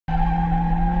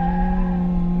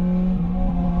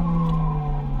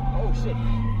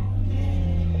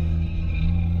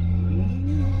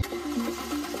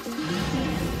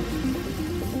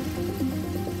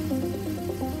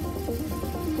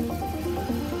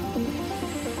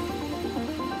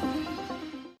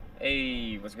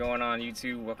What's going on,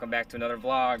 YouTube? Welcome back to another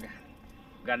vlog.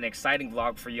 Got an exciting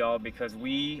vlog for y'all because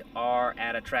we are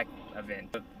at a track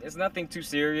event. It's nothing too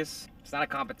serious. It's not a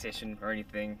competition or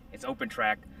anything. It's open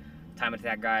track. Time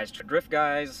attack guys, drift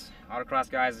guys, autocross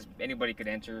guys, anybody could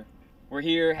enter. We're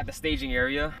here at the staging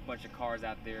area. A bunch of cars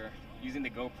out there. Using the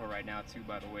GoPro right now too,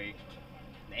 by the way.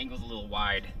 The angle's a little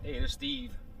wide. Hey, there's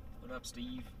Steve. What up,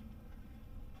 Steve?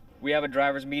 We have a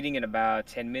driver's meeting in about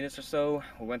 10 minutes or so.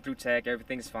 We went through tech,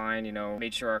 everything's fine, you know,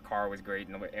 made sure our car was great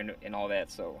and all that.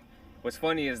 So what's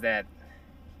funny is that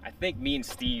I think me and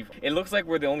Steve, it looks like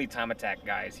we're the only time attack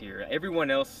guys here. Everyone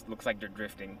else looks like they're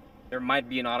drifting. There might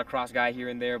be an autocross guy here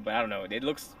and there, but I don't know. It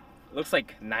looks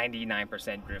like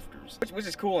 99% drifters, which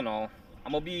is cool and all.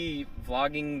 I'm gonna be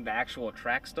vlogging the actual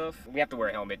track stuff. We have to wear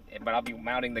a helmet, but I'll be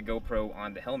mounting the GoPro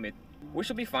on the helmet, which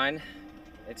will be fine.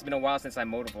 It's been a while since I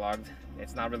moto vlogged.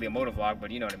 It's not really a moto vlog,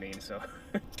 but you know what I mean. So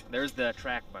there's the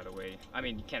track, by the way. I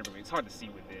mean, you can't really, it's hard to see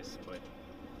with this, but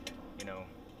you know,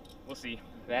 we'll see.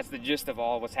 That's the gist of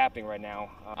all what's happening right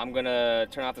now. I'm gonna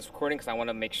turn off this recording because I want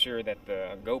to make sure that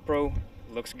the GoPro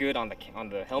looks good on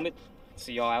the helmet.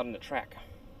 See y'all out on the track.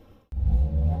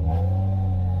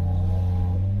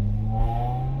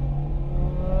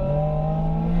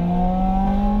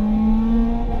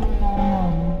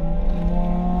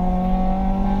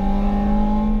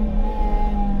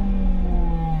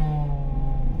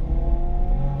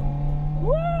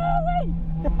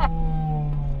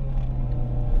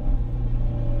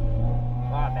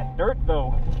 Dirt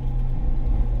though.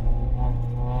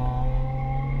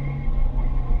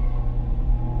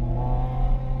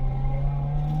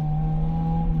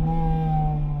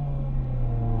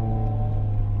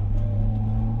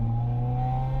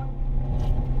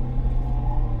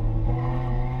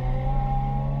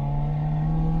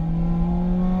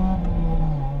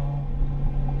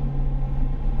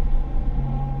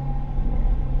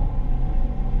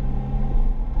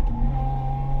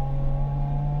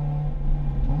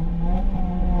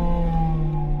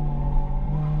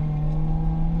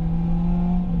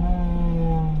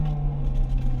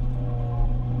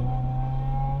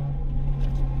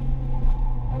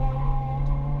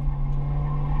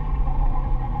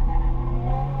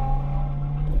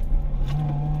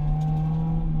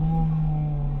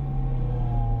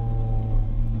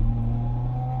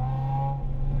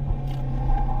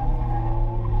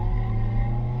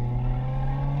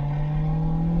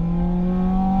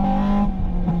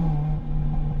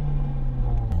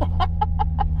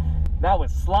 That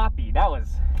was sloppy. That was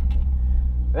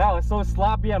so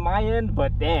sloppy on my end,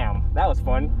 but damn, that was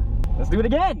fun. Let's do it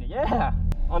again. Yeah.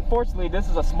 Unfortunately, this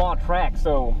is a small track,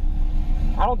 so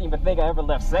I don't even think I ever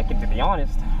left second, to be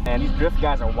honest. And these drift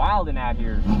guys are wilding out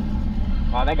here.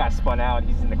 Oh, that guy spun out.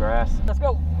 He's in the grass. Let's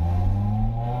go.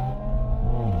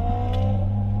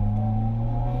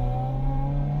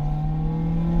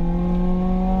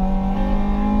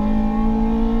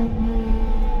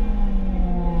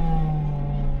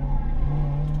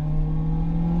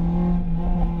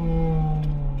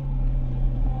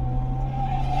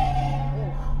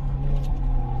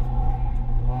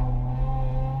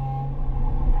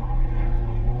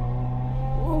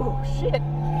 Shit.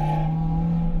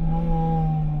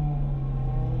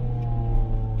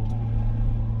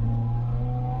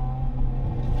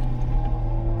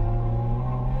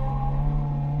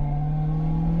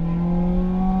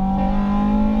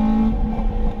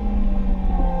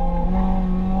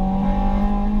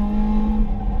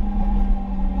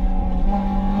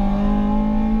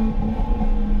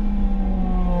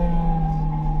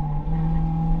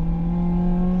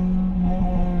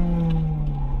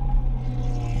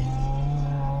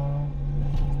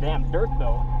 Damn dirt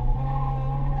though.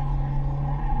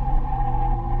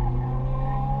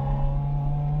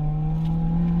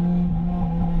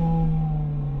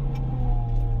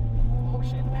 Oh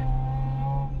shit.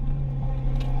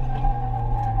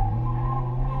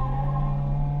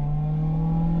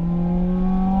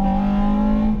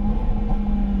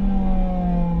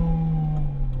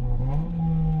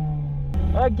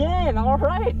 Again, all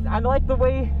right. I like the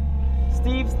way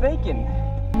Steve's thinking.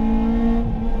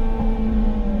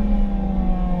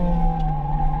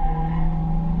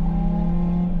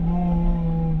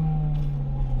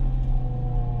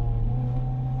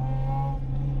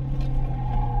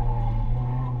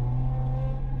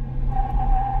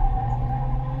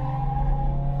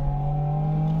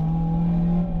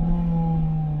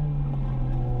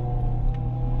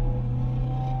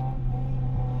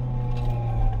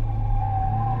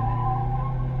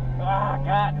 Ah,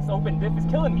 God, this open dip is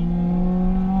killing me.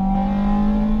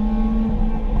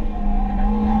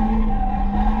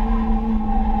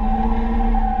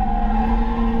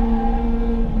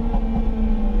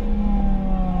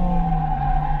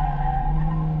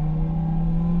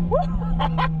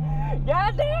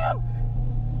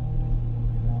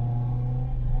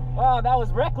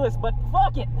 was reckless, but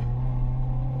fuck it.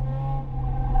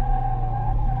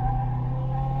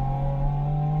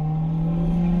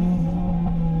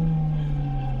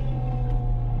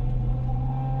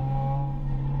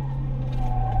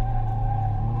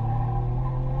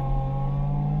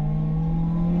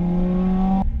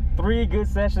 Three good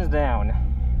sessions down.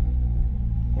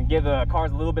 We give the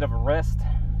cars a little bit of a rest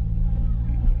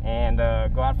and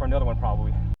go out for another one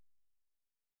probably.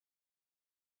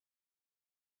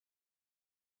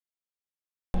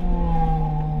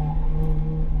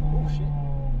 Oh shit.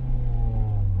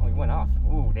 Oh, he went off.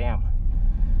 Ooh, damn.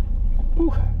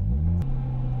 Ooh.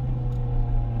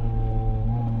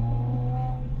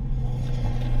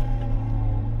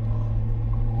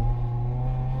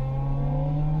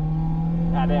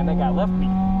 God damn, that guy left me.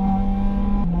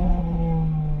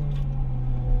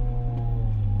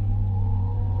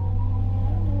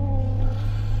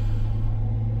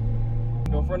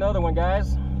 Go for another one,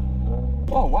 guys.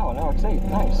 Oh wow, an RSX,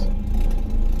 nice.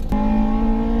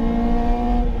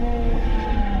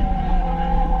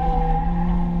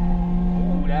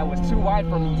 Ooh, that was too wide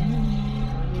for me.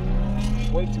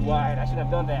 Way too wide. I should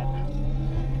have done that.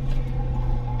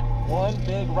 One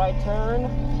big right turn.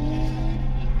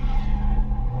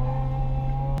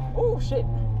 Oh shit.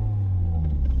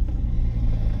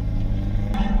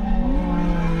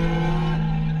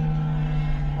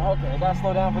 Okay, I gotta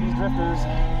slow down for these drifters.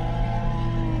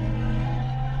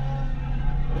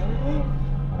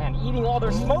 Man, eating all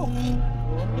their smoke.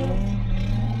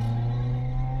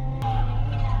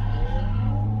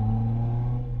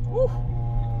 Woo,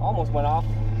 almost went off.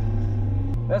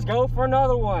 Let's go for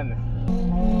another one.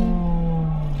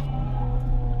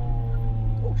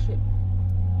 Oh shit.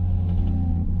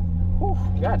 Whew,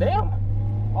 goddamn,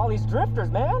 all these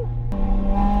drifters, man.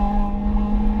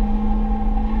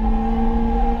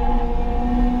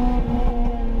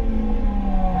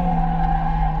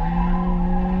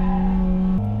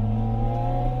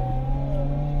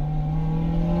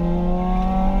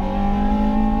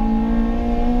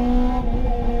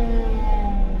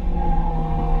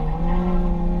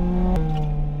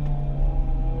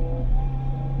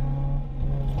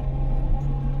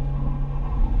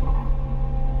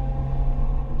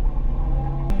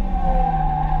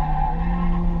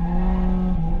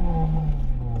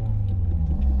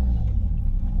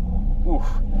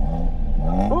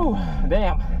 Ooh,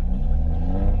 damn.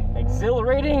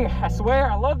 Exhilarating, I swear,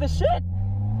 I love this shit.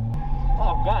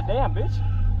 Oh, goddamn, bitch.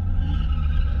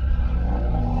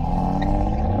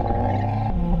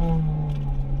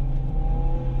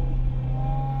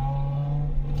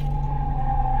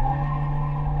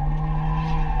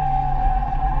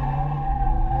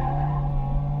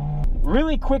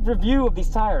 Really quick review of these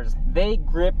tires. They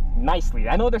grip nicely.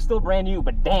 I know they're still brand new,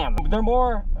 but damn, they're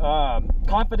more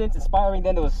confidence inspiring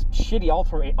than those shitty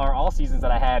all seasons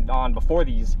that I had on before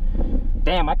these.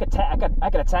 Damn, I could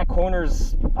attack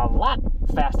corners a lot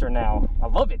faster now. I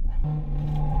love it.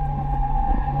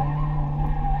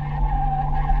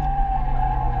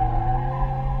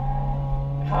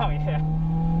 Oh yeah,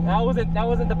 that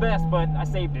wasn't the best, but I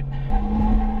saved it.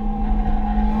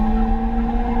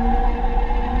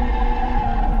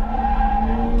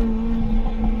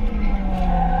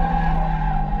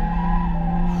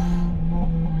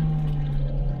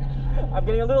 I'm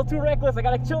getting a little too reckless. I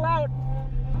gotta chill out.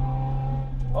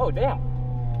 Oh damn.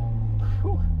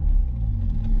 Whew.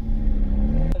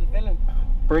 How's it feeling?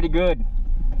 Pretty good.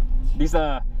 These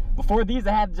before these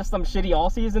I had just some shitty all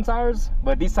season tires,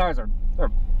 but these tires are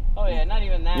oh yeah, not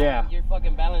even that. Yeah. Your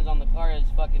fucking balance on the car is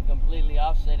fucking completely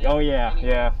offset. Oh yeah, anyways.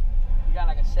 Yeah. You got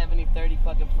like a 70-30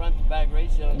 fucking front to back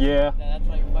ratio. Yeah. That's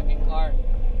why your fucking car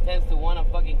tends to want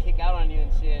to fucking kick out on you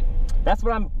and shit. That's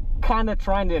what I'm kind of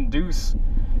trying to induce,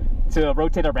 to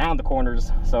rotate around the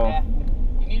corners. So yeah,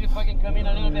 you need to fucking come in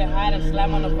a little bit high and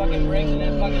slam on the fucking brakes and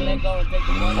then fucking let go and take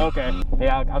the corner. Okay,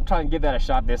 yeah, I'll try and give that a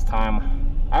shot this time.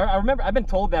 I remember I've been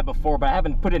told that before, but I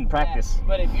haven't put it in practice. Yeah,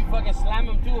 but if you fucking slam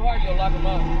them too hard, you'll lock them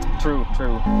up. True,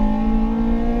 true.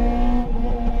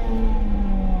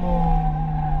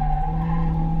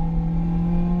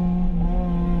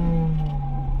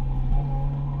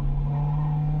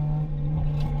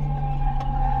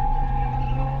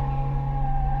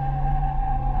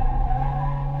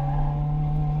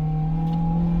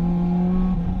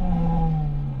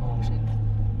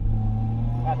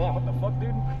 Damn, what the fuck,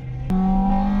 dude?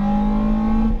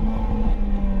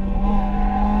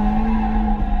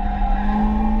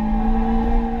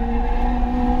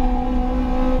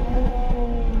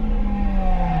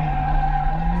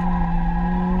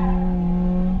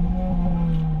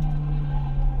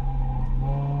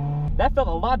 That felt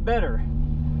a lot better.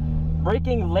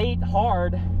 Braking late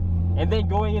hard and then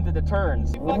going into the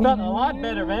turns. It felt a lot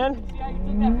better, man. Yeah, you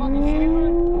took that fucking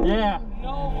steering. Yeah.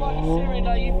 No fucking steering,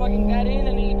 dog. You fucking got in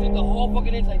and then you took the whole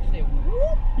fucking inside. You say,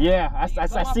 whoop. Yeah, I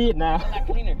see it now. A lot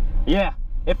cleaner. Yeah,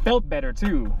 it felt better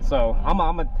too. So I'm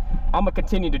gonna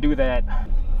continue to do that.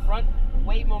 Front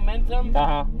weight momentum.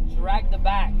 Drag the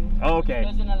back. Okay. It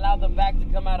doesn't allow the back to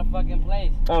come out of fucking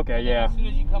place. Okay, yeah. As soon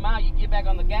as you come out, you get back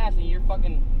on the gas and you're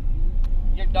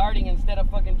darting instead of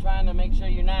fucking trying to make sure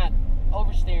you're not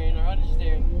oversteering or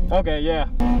understeering. Okay, yeah.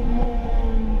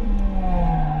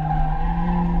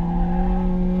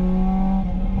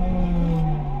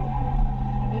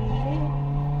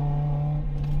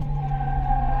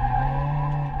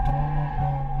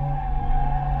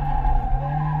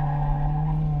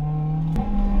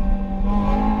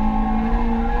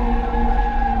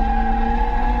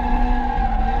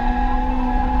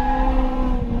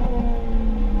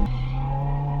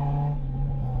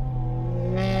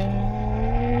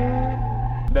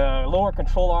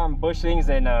 Control arm bushings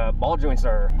and ball joints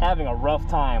are having a rough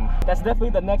time. That's definitely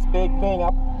the next big thing.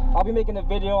 I'll be making a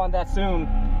video on that soon,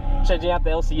 changing out the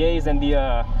LCAs and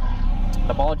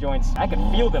the ball joints. I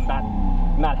can feel them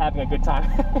not having a good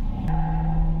time.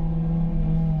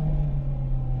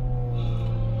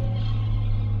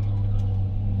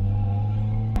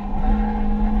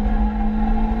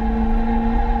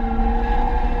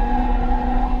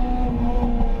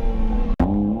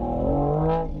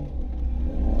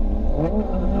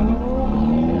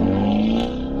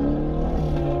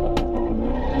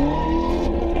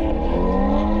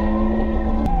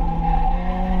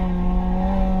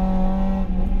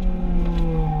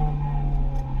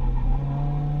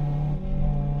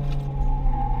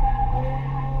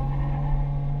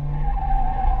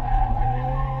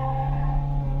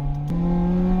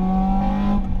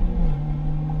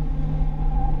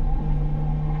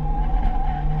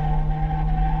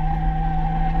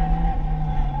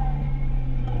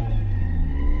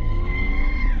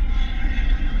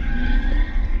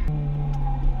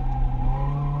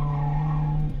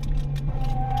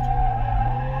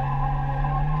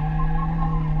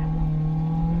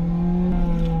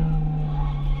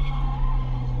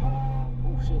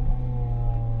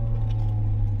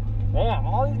 Damn,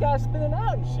 all these guys spinning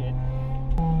out and shit.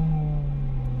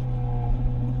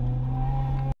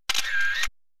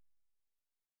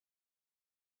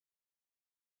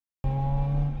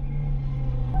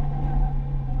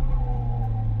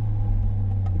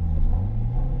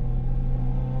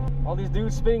 All these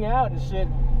dudes spinning out and shit,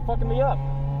 fucking me up.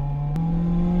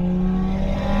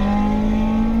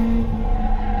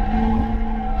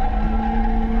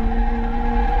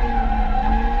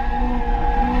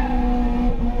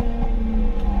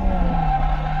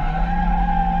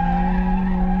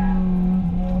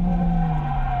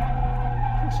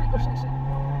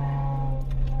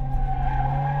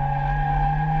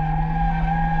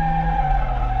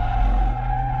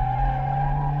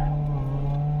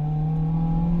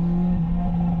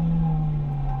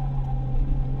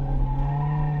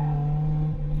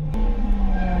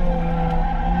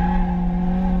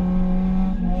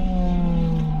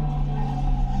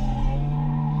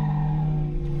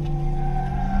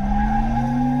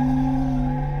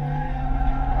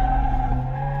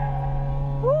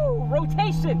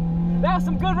 Rotation! That was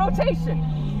some good rotation!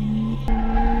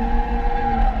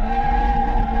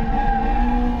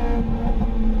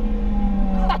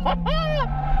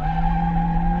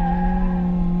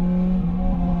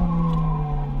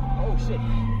 Oh shit.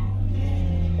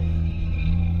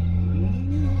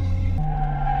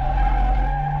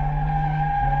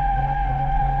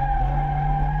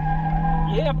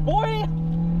 Yeah, boy!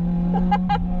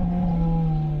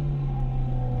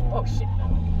 Oh shit.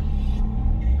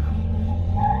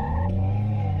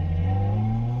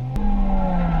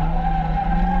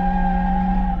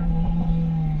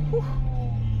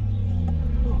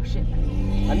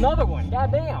 Another one,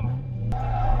 goddamn.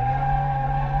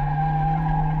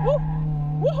 Woo!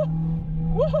 Woo!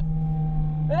 Woo!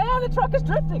 Yeah, the truck is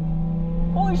drifting.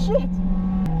 Holy shit.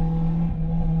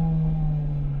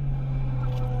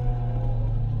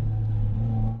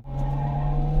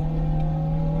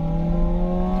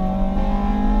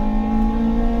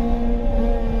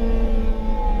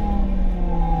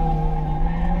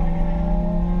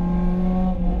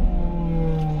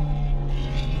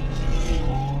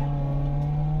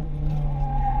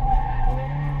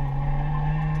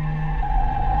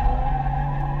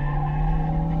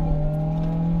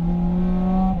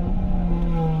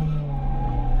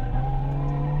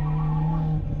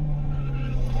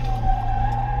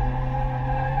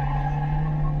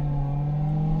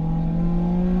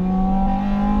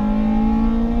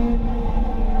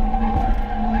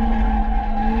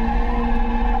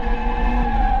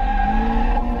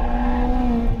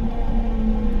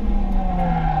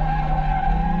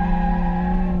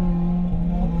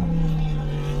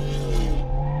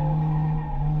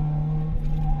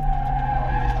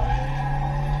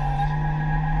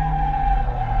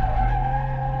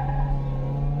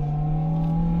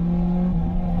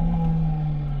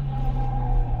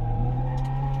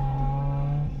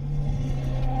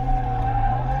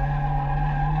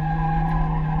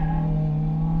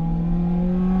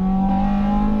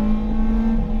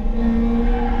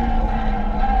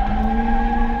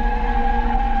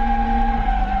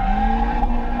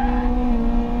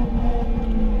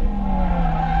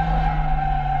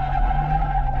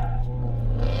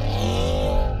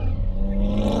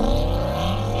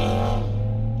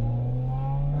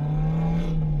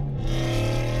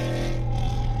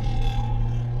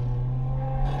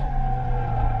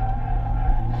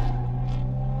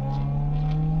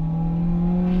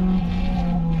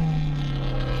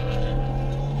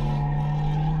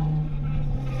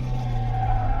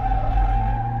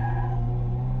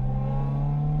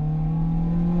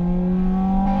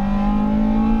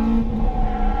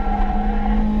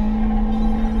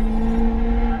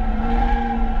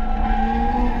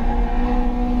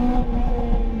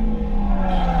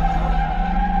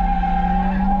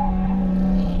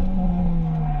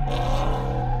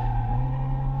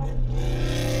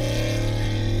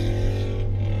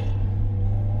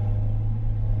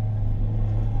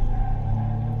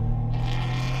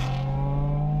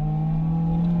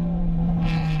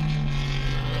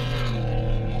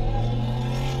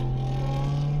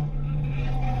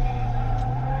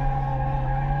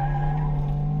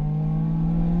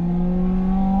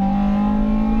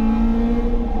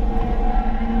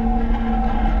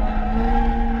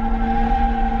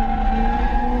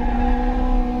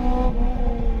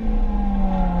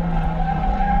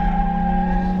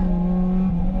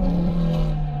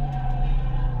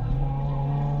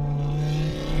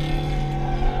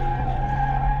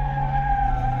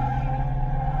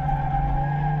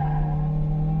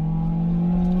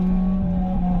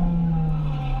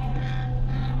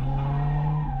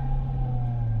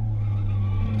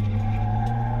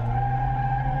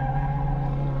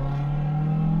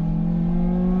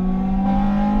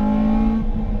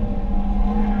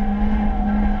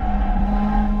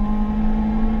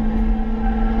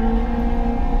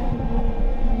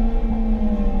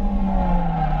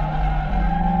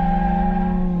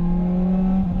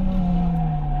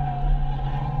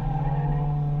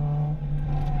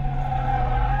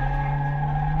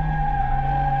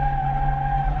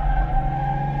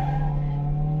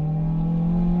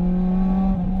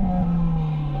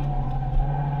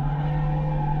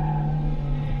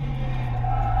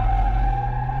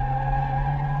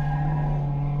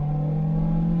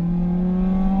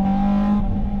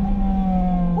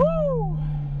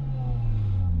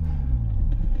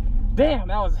 damn,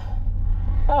 that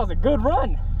was a good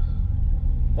run.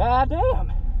 God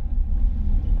damn.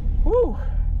 Woo.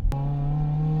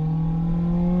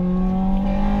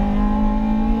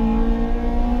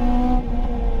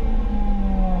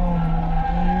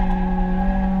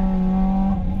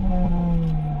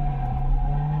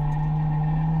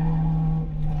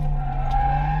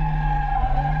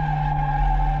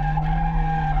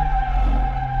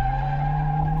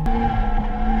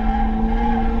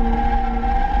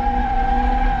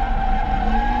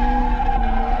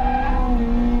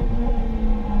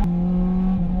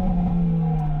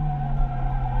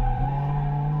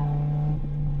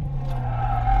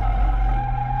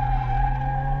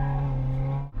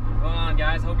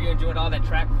 Guys, hope you enjoyed all that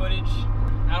track footage.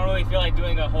 I don't really feel like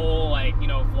doing a whole, like, you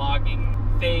know,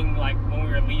 vlogging thing like when we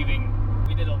were leaving.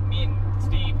 Me and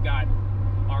Steve got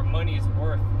our money's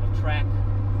worth of track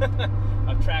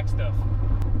stuff.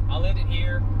 I'll end it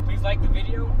here. Please like the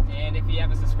video, and if you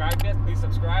haven't subscribed yet, please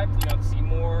subscribe, you know, to see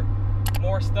more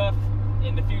stuff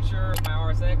in the future, my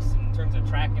RSX in terms of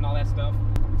track and all that stuff.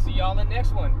 See y'all in the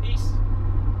next one. Peace.